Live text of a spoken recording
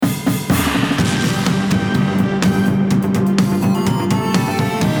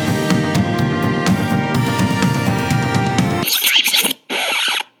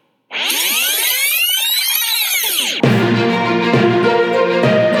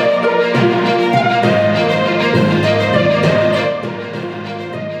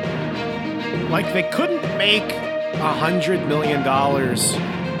make $100 million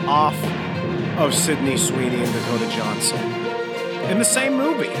off of Sydney Sweeney and Dakota Johnson in the same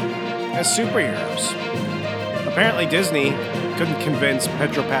movie as superheroes. Apparently Disney couldn't convince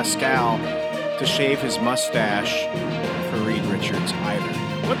Pedro Pascal to shave his mustache for Reed Richards either.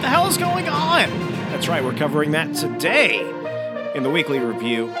 What the hell is going on? That's right, we're covering that today in the weekly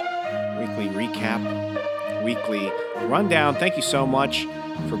review, weekly recap, weekly rundown. Thank you so much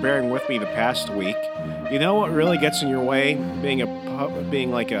for bearing with me the past week. You know what really gets in your way?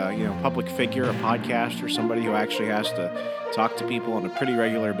 Being like a public figure, a podcast, or somebody who actually has to talk to people on a pretty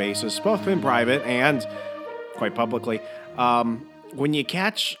regular basis, both in private and quite publicly. When you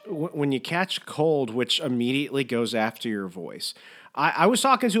catch cold, which immediately goes after your voice. I was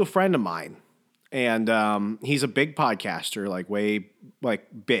talking to a friend of mine, and he's a big podcaster,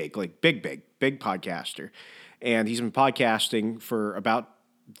 big podcaster, and he's been podcasting for about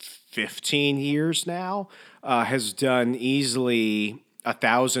 15 years now. Has done easily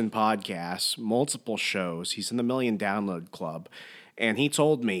 1,000 podcasts, multiple shows. He's in the Million Download Club, and he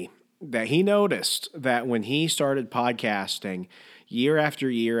told me that he noticed that when he started podcasting, year after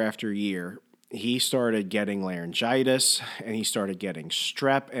year after year, he started getting laryngitis and he started getting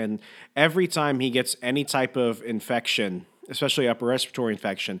strep. And every time he gets any type of infection, especially upper respiratory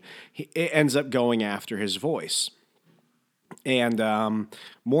infection, it ends up going after his voice. And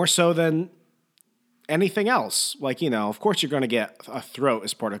more so than anything else. Of course you're going to get a throat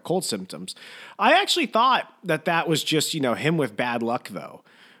as part of cold symptoms. I actually thought that was just, him with bad luck though.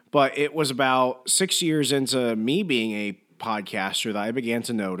 But it was about 6 years into me being a podcaster that I began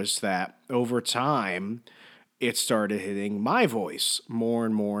to notice that over time, it started hitting my voice more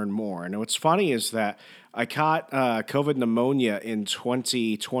and more and more. And what's funny is that I caught COVID pneumonia in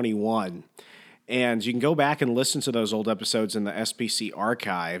 2021. And you can go back and listen to those old episodes in the SPC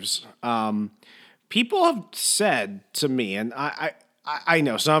archives. People have said to me, and I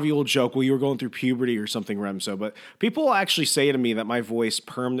know some of you will joke, well, you were going through puberty or something, Remso, but people will actually say to me that my voice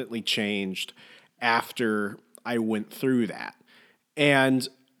permanently changed after I went through that. And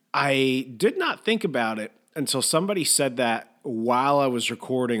I did not think about it until somebody said that while I was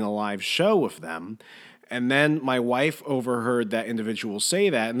recording a live show with them. And then my wife overheard that individual say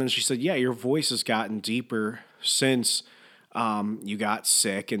that. And then she said, yeah, your voice has gotten deeper since you got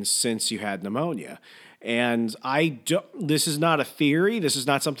sick and since you had pneumonia. And this is not a theory. This is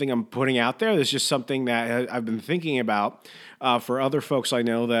not something I'm putting out there. This is just something that I've been thinking about for other folks I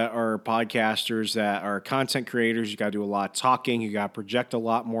know that are podcasters, that are content creators. You got to do a lot of talking. You got to project a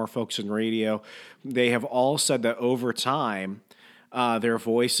lot more, folks in radio. They have all said that over time, their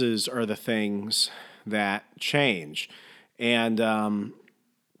voices are the things that change. And,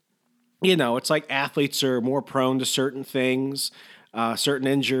 it's like athletes are more prone to certain things, certain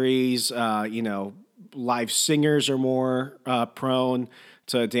injuries, live singers are more prone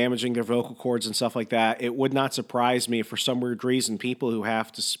to damaging their vocal cords and stuff like that. It would not surprise me if for some weird reason people who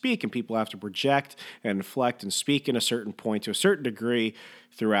have to speak and people have to project and inflect and speak in a certain point to a certain degree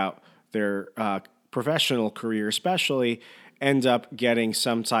throughout their professional career especially end up getting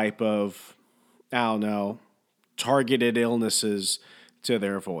some type of, targeted illnesses to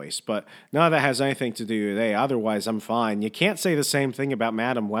their voice. But none of that has anything to do with it. Otherwise, I'm fine. You can't say the same thing about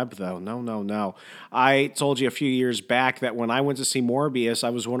Madam Web, though. No. I told you a few years back that when I went to see Morbius,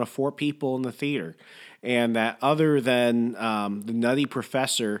 I was one of 4 people in the theater. And that other than the Nutty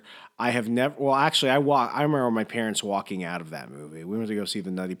Professor, I have never... Well, actually, I remember my parents walking out of that movie. We went to go see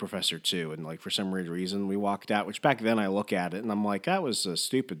the Nutty Professor 2, and for some weird reason, we walked out, which back then I look at it, and I'm like, that was a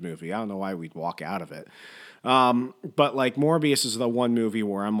stupid movie. I don't know why we'd walk out of it. But Morbius is the one movie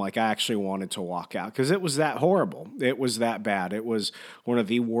where I'm I actually wanted to walk out because it was that horrible. It was that bad. It was one of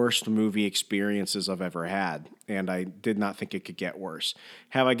the worst movie experiences I've ever had. And I did not think it could get worse.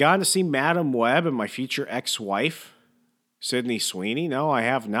 Have I gone to see Madam Web and my future ex-wife, Sydney Sweeney? No, I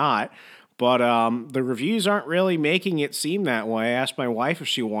have not. But the reviews aren't really making it seem that way. I asked my wife if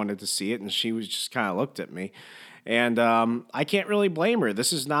she wanted to see it, and she was just kind of looked at me. And I can't really blame her.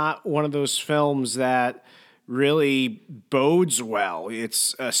 This is not one of those films that really bodes well.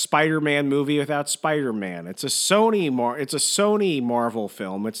 It's a Spider-Man movie without Spider-Man. It's a Sony Marvel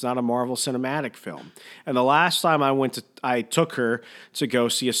film. It's not a Marvel cinematic film. And the last time I took her to go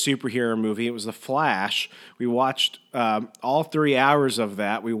see a superhero movie, it was The Flash. We watched all 3 hours of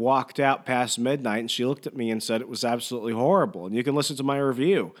that. We walked out past midnight, and she looked at me and said it was absolutely horrible. And you can listen to my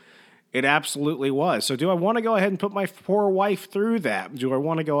review. It absolutely was. So do I want to go ahead and put my poor wife through that? Do I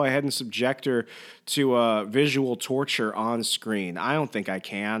want to go ahead and subject her to visual torture on screen? I don't think I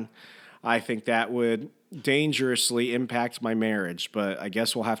can. I think that would dangerously impact my marriage, but I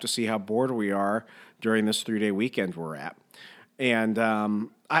guess we'll have to see how bored we are during this 3-day weekend we're at. And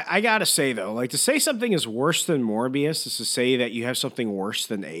I gotta say though, like to say something is worse than Morbius is to say that you have something worse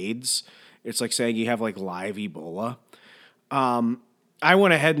than AIDS. It's like saying you have like live Ebola. I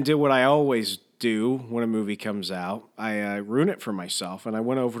went ahead and did what I always do when a movie comes out. I ruin it for myself, and I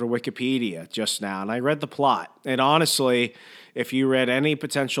went over to Wikipedia just now, and I read the plot. And honestly, if you read any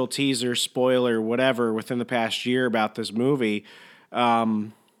potential teaser, spoiler, whatever within the past year about this movie, yeah,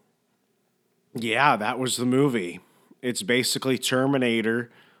 that was the movie. It's basically Terminator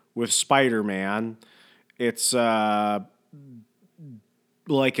with Spider-Man. It's like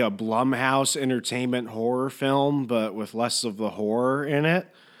a Blumhouse Entertainment horror film, but with less of the horror in it.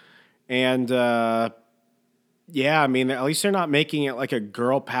 And yeah, I mean, at least they're not making it like a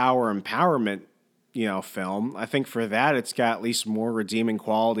girl power empowerment, film. I think for that, it's got at least more redeeming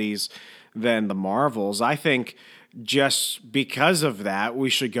qualities than the Marvels. I think just because of that, we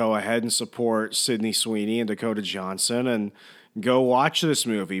should go ahead and support Sydney Sweeney and Dakota Johnson and go watch this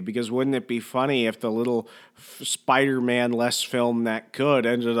movie, because wouldn't it be funny if the little Spider-Man-less film that could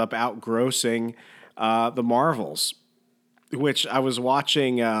ended up outgrossing the Marvels? Which I was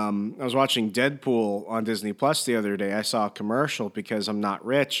watching Deadpool on Disney Plus the other day. I saw a commercial because I'm not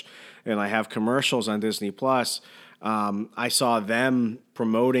rich and I have commercials on Disney Plus. I saw them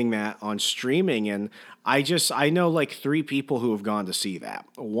promoting that on streaming, and I know like 3 people who have gone to see that.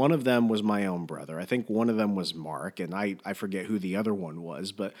 One of them was my own brother. I think one of them was Mark, and I forget who the other one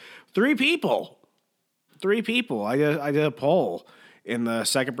was, but 3 people. 3 people. I did a poll in the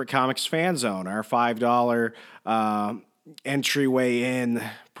Second Brick Comics fan zone, our $5 entryway in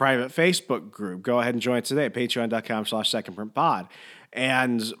private Facebook group. Go ahead and join it today at patreon.com/secondprintpod.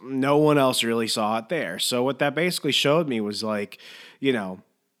 And no one else really saw it there. So what that basically showed me was like,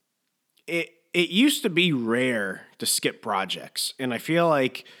 it used to be rare to skip projects. And I feel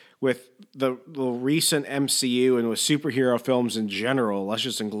like with the recent MCU and with superhero films in general, let's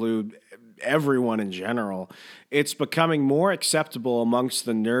just include everyone in general, it's becoming more acceptable amongst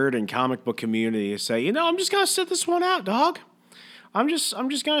the nerd and comic book community to say, I'm just going to sit this one out, dog. I'm just going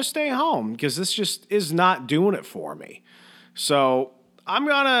to stay home because this just is not doing it for me. So I'm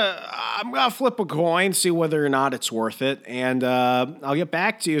gonna flip a coin, see whether or not it's worth it, and I'll get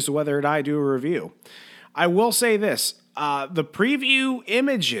back to you as to whether or not I do a review. I will say this: the preview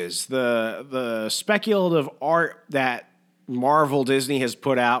images, the speculative art that Marvel Disney has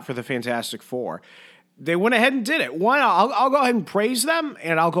put out for the Fantastic Four, they went ahead and did it. One, I'll go ahead and praise them,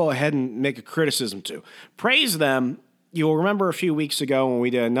 and I'll go ahead and make a criticism too. Praise them. You'll remember a few weeks ago when we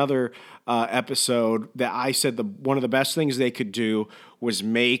did another episode that I said one of the best things they could do was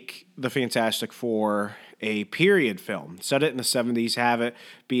make the Fantastic Four a period film. Set it in the 70s, have it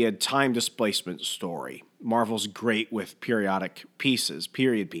be a time displacement story. Marvel's great with period pieces.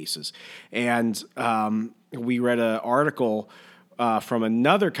 And we read an article from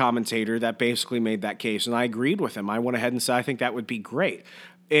another commentator that basically made that case, and I agreed with him. I went ahead and said I think that would be great.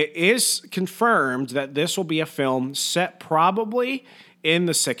 It is confirmed that this will be a film set probably in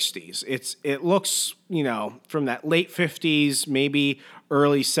the 60s. It looks, from that late 50s, maybe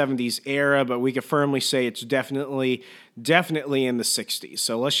early 70s era, but we could firmly say it's definitely in the 60s.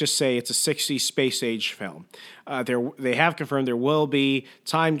 So let's just say it's a 60s space age film. They have confirmed there will be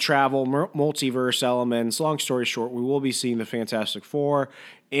time travel, multiverse elements. Long story short, we will be seeing the Fantastic Four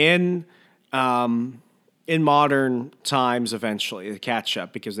in modern times eventually to catch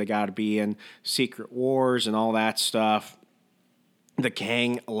up, because they got to be in Secret Wars and all that stuff. The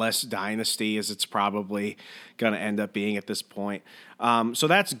Kang-less dynasty, as it's probably going to end up being at this point. So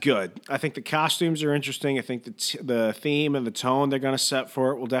that's good. I think the costumes are interesting. I think the theme and the tone they're going to set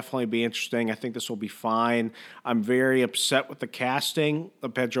for it will definitely be interesting. I think this will be fine. I'm very upset with the casting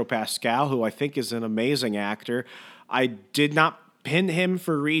of Pedro Pascal, who I think is an amazing actor. I did not pin him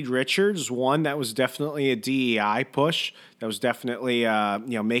for Reed Richards. One, that was definitely a DEI push. That was definitely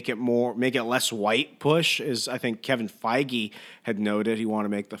make it less white push, as I think Kevin Feige had noted he wanted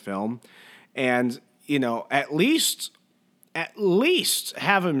to make the film. And at least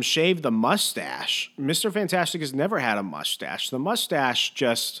have him shave the mustache. Mr. Fantastic has never had a mustache. The mustache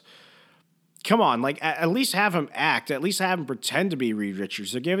just, come on, like at least have him act, at least have him pretend to be Reed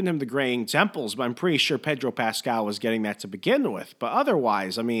Richards. They're giving him the graying temples, but I'm pretty sure Pedro Pascal was getting that to begin with. But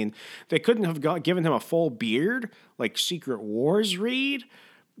otherwise, I mean, they couldn't have given him a full beard like Secret Wars Reed.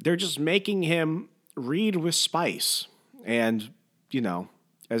 They're just making him Reed with spice. And,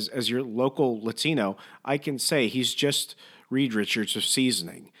 as your local Latino, I can say he's just Reed Richards with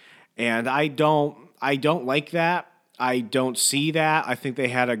seasoning. And I don't like that. I don't see that. I think they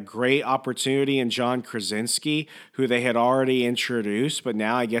had a great opportunity in John Krasinski, who they had already introduced, but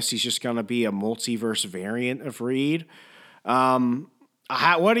now I guess he's just going to be a multiverse variant of Reed.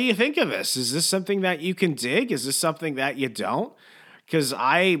 What do you think of this? Is this something that you can dig? Is this something that you don't? Because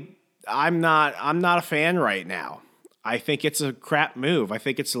I'm not a fan right now. I think it's a crap move. I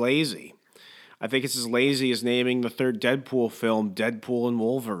think it's lazy. I think it's as lazy as naming the third Deadpool film Deadpool and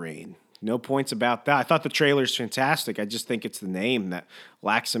Wolverine. No points about that. I thought the trailer's fantastic. I just think it's the name that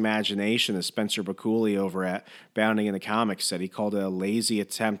lacks imagination, as Spencer Bakuli over at Bounding in the Comics said. He called it a lazy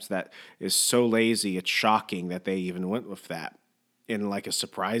attempt that is so lazy it's shocking that they even went with that in like a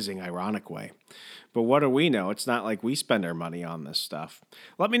surprising, ironic way. But what do we know? It's not like we spend our money on this stuff.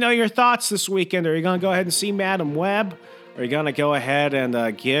 Let me know your thoughts this weekend. Are you going to go ahead and see Madam Web? Are you going to go ahead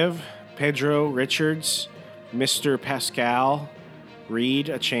and give Pedro Richards, Mr. Pascal, Reed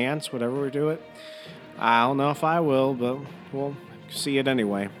a chance, whatever we do it? I don't know if I will, but we'll see it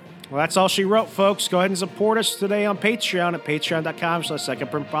anyway. Well, that's all she wrote, folks. Go ahead and support us today on Patreon at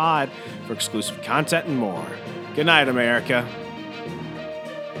patreon.com/secondprintpod for exclusive content and more. Good night, America.